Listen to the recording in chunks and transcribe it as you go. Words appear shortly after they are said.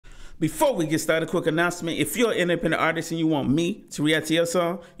Before we get started, quick announcement. If you're an independent artist and you want me to react to your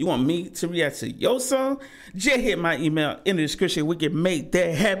song, just hit my email in the description. We can make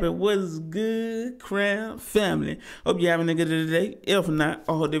that happen. What's good, Crown family? Hope you're having a good day. If not,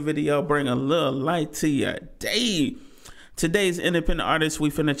 I hope the video bring a little light to your day. Today's independent artist we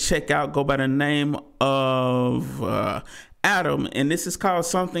finna check out go by the name of Adam, and this is called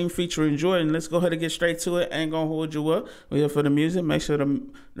Something featuring Jordan. Let's go ahead and get straight to it. Ain't gonna hold you up. We're here for the music. Make sure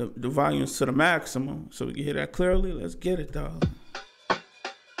the volume's to the maximum so we can hear that clearly. Let's get it, dog.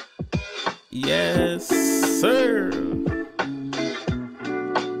 Yes, sir.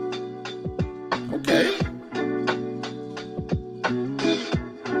 Okay.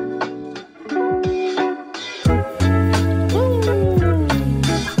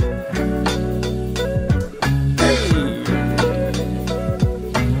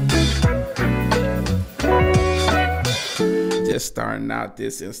 Starting out,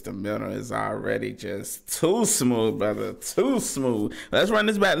 this instrumental is already just too smooth, brother. Too smooth. Let's run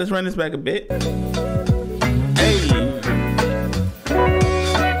this back. Let's run this back a bit. Hey.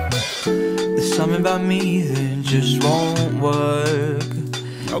 There's something about me that just won't work.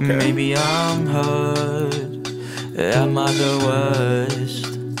 Okay. Maybe I'm hurt. Am I the worst?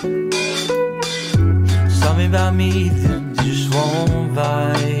 Something about me that just won't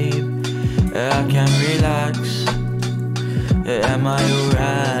vibe. I can't relax. Am I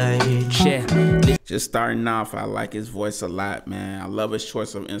alright? Yeah. Just starting off, I like his voice a lot, man. I love his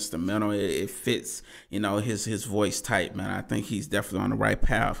choice of instrumental. It fits, you know, his voice type, man. I think he's definitely on the right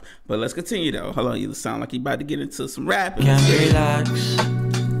path. But let's continue though. Hold on, you sound like you about to get into some rapping. Can't relax.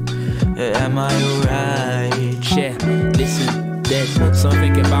 Am I alright? Yeah. Listen, there's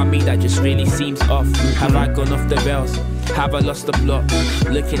something about me that just really seems off. Have I gone off the rails? Have I lost the plot?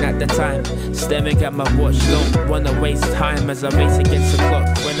 Looking at the time, staring at my watch. Don't wanna waste time as I race against the clock.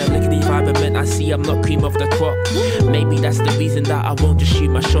 When I look at the environment, I see I'm not cream of the crop. Maybe that's the reason that I won't just shoot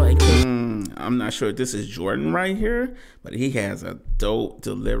my shot in case. I'm not sure if this is Jordan right here, but he has a dope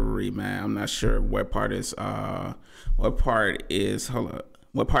delivery, man. I'm not sure what part is hold up.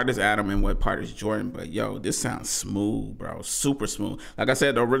 What part is Adam and what part is Jordan? But yo, this sounds smooth, bro. Super smooth. Like I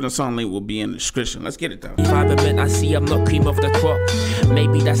said, the original song link will be in the description. Let's get it though. Environment, I see I'm not cream of the crop.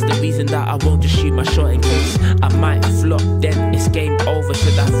 Maybe that's the reason that I won't just shoot my shot in case I might flop. Then it's game over.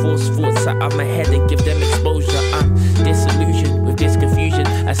 Should I force thoughts out of my head and give them exposure? I'm disillusioned with this confusion.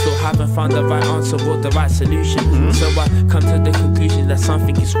 I still haven't found the right answer or the right solution. So I come to the conclusion that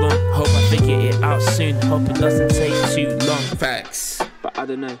something is wrong. Hope I figure it out soon. Hope it doesn't take too long. Facts. But I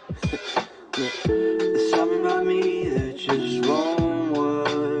don't know. There's something about me that just won't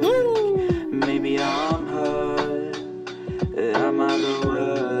work. Maybe I'm hurt. Am I the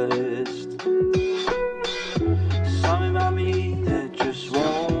worst? Something about me that just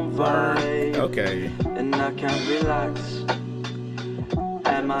won't vibe. Okay. And I can't relax.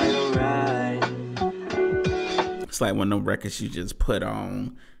 Am I alright? It's like one of them records you just put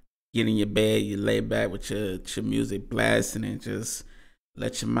on, get in your bed, you lay back with your music blasting and just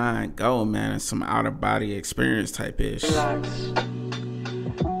let your mind go, man. It's some out of body experience type ish. Relax.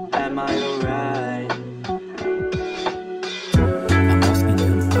 Am I alright? I'm asking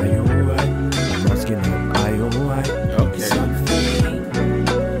them, are you alright? I'm asking them, are you alright? Okay. Something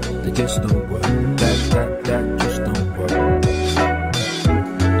that just don't work. That just don't work.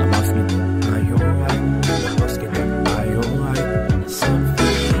 I'm asking them, are you alright? I'm asking them, are you alright?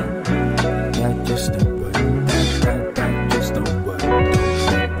 Something that just don't work. That just don't work.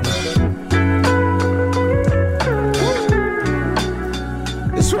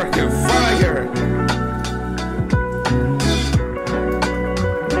 It's working fire.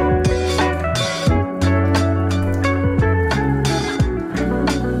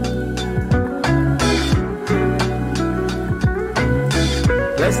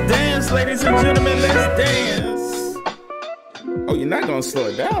 Let's dance, ladies and gentlemen. Let's dance. Oh, you're not gonna slow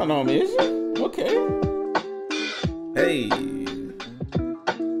it down on me, is you? Okay. Hey.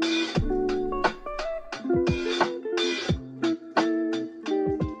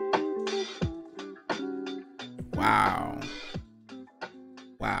 Wow.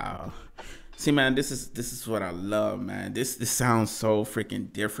 See, man, this is what I love, man. This sounds so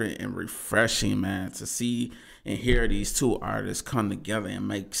freaking different and refreshing, man, to see and hear these two artists come together and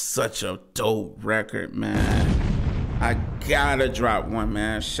make such a dope record, man. I gotta drop one,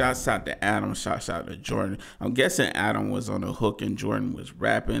 man. Shouts out to Adam, shouts out to Jordan. I'm guessing Adam was on the hook and Jordan was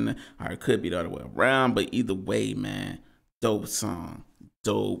rapping, or it could be the other way around, but either way, man, dope song.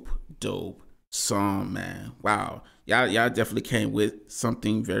 Dope song, man. Wow. Y'all definitely came with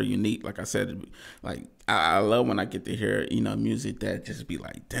something very unique. Like I said, like I love when I get to hear, you know, music that just be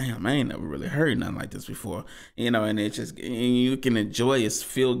like, damn, I ain't never really heard nothing like this before, you know, and it just, and you can enjoy it's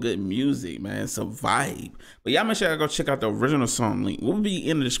feel good music, man. It's a vibe. But y'all make sure y'all go check out the original song link. We'll be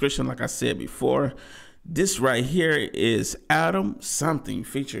in the description, like I said before. This right here is Adam Something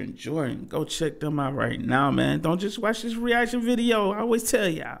featuring Jordan. Go check them out right now, man. Don't just watch this reaction video. I always tell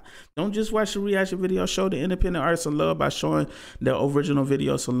y'all, don't just watch the reaction video. Show the independent artists some love by showing the original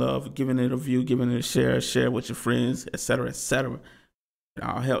video some love, giving it a view, giving it a share with your friends, etc., etc. It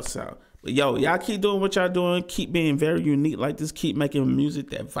all helps out. But yo, y'all keep doing what y'all doing. Keep being very unique like this. Keep making music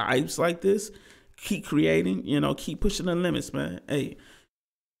that vibes like this. Keep creating, you know, keep pushing the limits, man. Hey,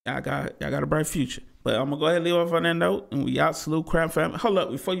 y'all got a bright future. But I'm going to go ahead and leave off on that note. And we out. Salute, Crown Family. Hold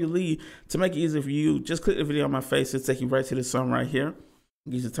up. Before you leave, to make it easy for you, just click the video on my face. It'll take you right to the song right here.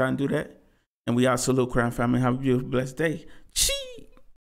 Give you time to do that. And we out. Salute, Crown Family. Have a beautiful, blessed day. Cheese.